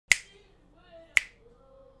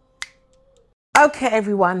Okay,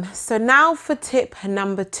 everyone. So now for tip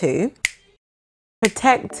number 2,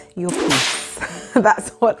 protect your peace. That's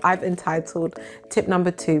what I've entitled tip number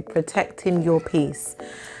 2, protecting your peace.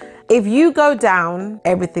 If you go down,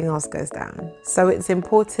 everything else goes down. So it's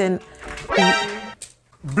important.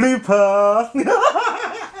 Blooper.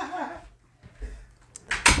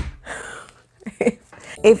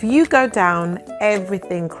 If you go down,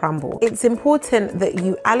 everything crumbles. It's important that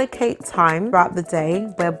you allocate time throughout the day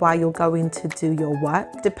whereby you're going to do your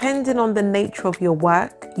work. Depending on the nature of your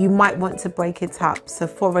work, you might want to break it up. So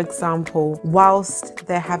for example, whilst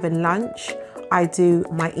they're having lunch, I do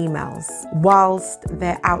my emails. Whilst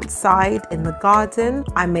they're outside in the garden,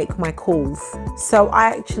 I make my calls. So I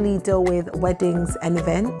actually deal with weddings and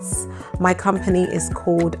events. My company is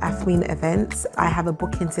called Afmina Events. I have a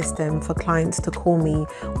booking system for clients to call me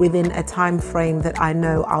within a time frame that I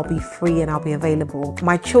know I'll be free and I'll be available.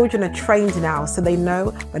 My children are trained now, so they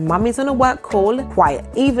know when mummy's on a work call, quiet.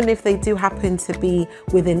 Even if they do happen to be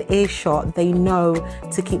within earshot, they know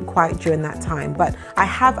to keep quiet during that time. But I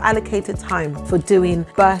have allocated time for doing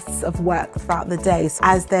bursts of work throughout the day. So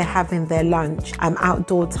as they're having their lunch,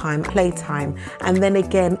 outdoor time, playtime, and then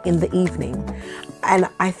again in the evening. And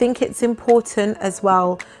I think it's important as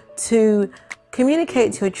well to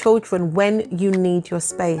communicate to your children when you need your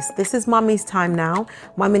space. This is mummy's time now.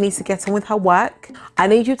 Mummy needs to get on with her work. I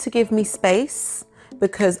need you to give me space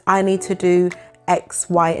because I need to do X,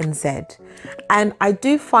 Y, and Z. And I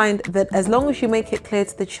do find that as long as you make it clear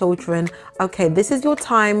to the children, okay, this is your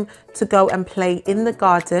time to go and play in the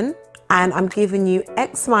garden, and I'm giving you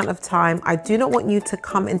X amount of time. I do not want you to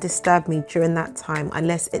come and disturb me during that time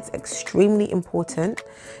unless it's extremely important.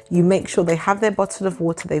 You make sure they have their bottle of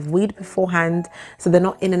water, they've weed beforehand, so they're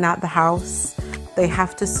not in and out the house. They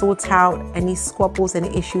have to sort out any squabbles,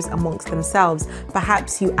 any issues amongst themselves.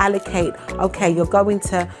 Perhaps you allocate, okay, you're going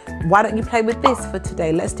to, why don't you play with this for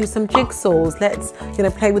today? Let's do some jigsaws. Let's,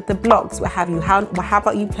 play with the blocks, what have you. How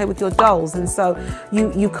about you play with your dolls? And so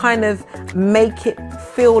you kind of make it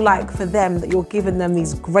feel like for them that you're giving them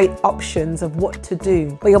these great options of what to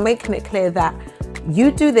do. But you're making it clear that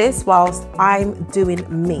you do this whilst I'm doing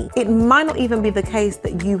me. It might not even be the case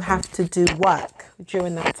that you have to do work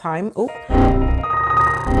during that time. Oh.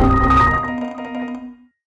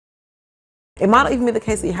 It might not even be the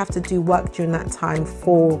case that you have to do work during that time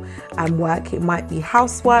for work. It might be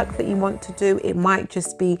housework that you want to do. It might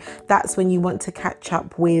just be that's when you want to catch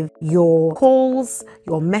up with your calls,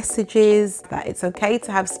 your messages, that it's okay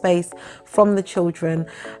to have space from the children,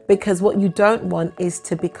 because what you don't want is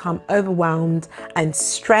to become overwhelmed and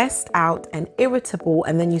stressed out and irritable,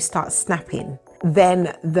 and then you start snapping.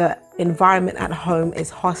 Then the environment at home is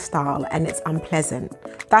hostile and it's unpleasant.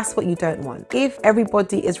 That's what you don't want. If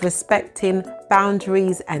everybody is respecting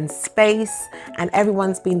boundaries and space, and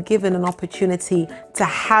everyone's been given an opportunity to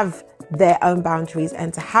have their own boundaries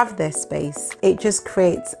and to have their space, it just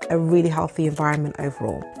creates a really healthy environment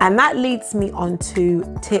overall. And that leads me on to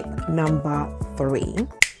tip number 3.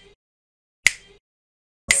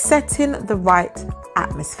 Setting the right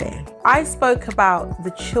atmosphere. I spoke about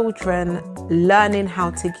the children learning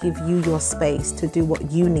how to give you your space to do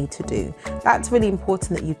what you need to do. That's really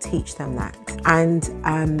important that you teach them that, and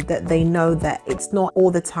that they know that it's not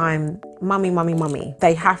all the time mummy, mummy, mummy.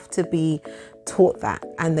 They have to be taught that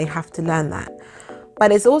and they have to learn that.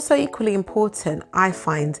 But it's also equally important, I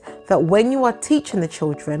find, that when you are teaching the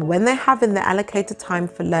children, when they're having their allocated time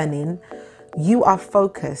for learning, you are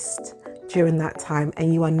focused during that time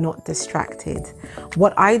and you are not distracted.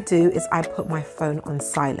 What I do is I put my phone on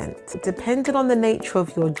silent. Depending on the nature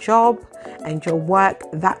of your job and your work,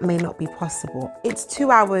 that may not be possible. It's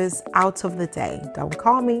 2 hours out of the day. Don't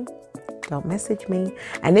call me, don't message me.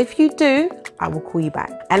 And if you do, I will call you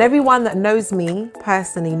back. And everyone that knows me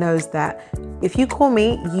personally knows that if you call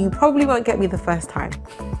me, you probably won't get me the first time.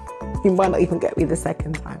 You might not even get me the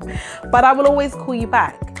second time, but I will always call you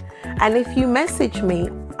back. And if you message me,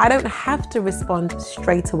 I don't have to respond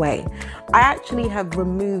straight away. I actually have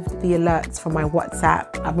removed the alerts from my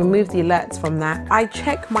WhatsApp. I've removed the alerts from that. I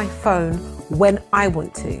check my phone when I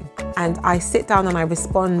want to, and I sit down and I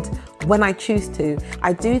respond when I choose to.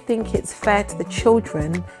 I do think it's fair to the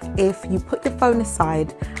children if you put your phone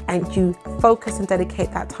aside and you focus and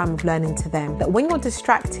dedicate that time of learning to them. That when you're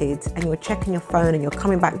distracted and you're checking your phone and you're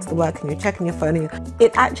coming back to the work and you're checking your phone,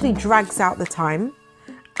 it actually drags out the time,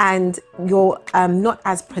 and you're not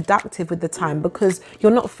as productive with the time because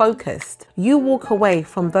you're not focused. You walk away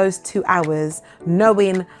from those 2 hours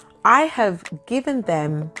knowing I have given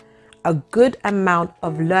them a good amount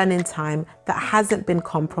of learning time that hasn't been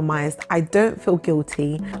compromised. I don't feel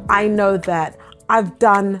guilty. I know that I've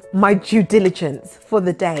done my due diligence for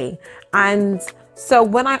the day. And so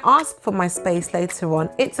when I ask for my space later on,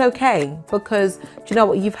 it's okay, because do you know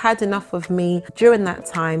what? You've had enough of me during that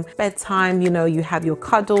time. Bedtime, you know, you have your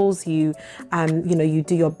cuddles, you know, you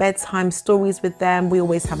do your bedtime stories with them. We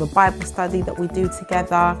always have a Bible study that we do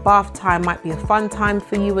together. Bath time might be a fun time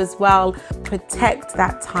for you as well. Protect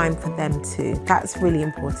that time for them too. That's really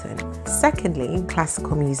important. Secondly,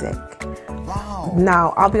 classical music. Wow.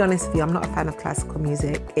 Now, I'll be honest with you, I'm not a fan of classical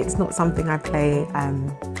music. It's not something I play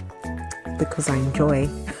because I enjoy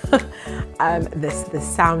the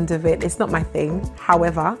sound of it. It's not my thing.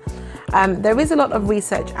 However, there is a lot of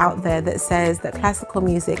research out there that says that classical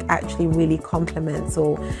music actually really complements,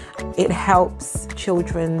 or it helps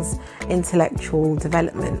children's intellectual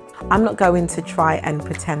development. I'm not going to try and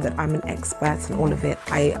pretend that I'm an expert in all of it.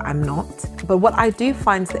 I'm not. But what I do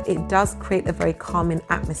find is that it does create a very calming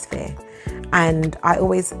atmosphere. And I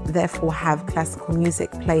always therefore have classical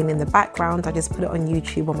music playing in the background. I just put it on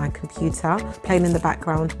YouTube on my computer, playing in the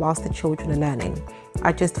background whilst the children are learning.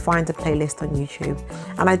 I just find a playlist on YouTube.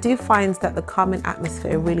 And I do find that the calming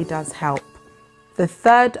atmosphere really does help. The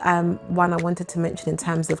third one I wanted to mention in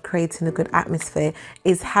terms of creating a good atmosphere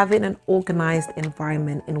is having an organized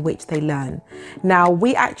environment in which they learn. Now,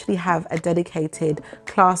 we actually have a dedicated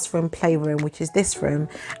classroom playroom, which is this room,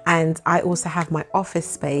 and I also have my office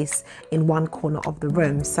space in one corner of the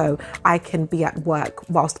room, so I can be at work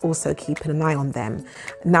whilst also keeping an eye on them.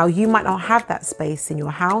 Now, you might not have that space in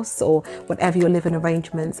your house or whatever your living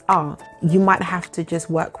arrangements are. You might have to just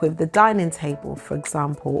work with the dining table, for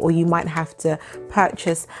example, or you might have to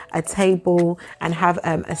purchase a table and have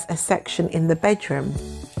a section in the bedroom.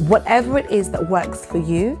 Whatever it is that works for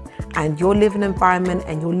you and your living environment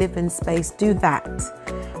and your living space, do that,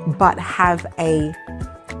 but have a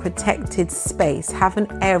protected space, have an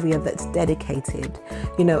area that's dedicated,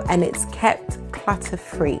 you know, and it's kept clutter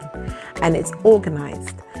free and it's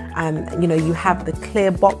organized. You know, you have the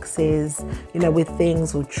clear boxes, you know, with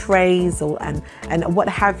things or trays or and what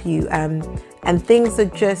have you, and things are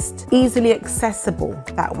just easily accessible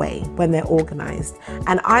that way when they're organized.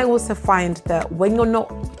 And I also find that when you're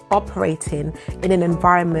not operating in an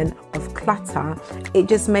environment of clutter, it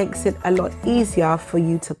just makes it a lot easier for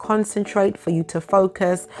you to concentrate, for you to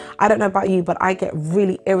focus. I don't know about you, but I get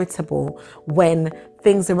really irritable when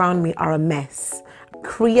things around me are a mess.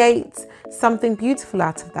 Create something beautiful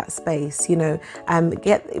out of that space, you know,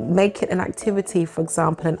 make it an activity, for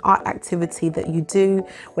example, an art activity that you do,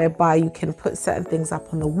 whereby you can put certain things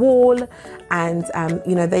up on the wall and,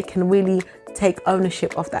 you know, they can really take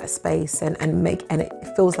ownership of that space and it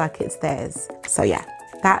feels like it's theirs. So yeah,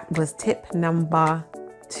 that was tip number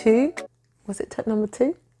 2. Was it tip number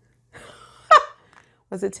 2?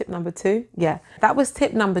 Was it tip number 2? Yeah, that was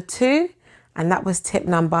tip number 2 and that was tip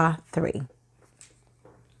number 3.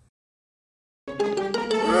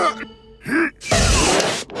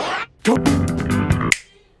 Go.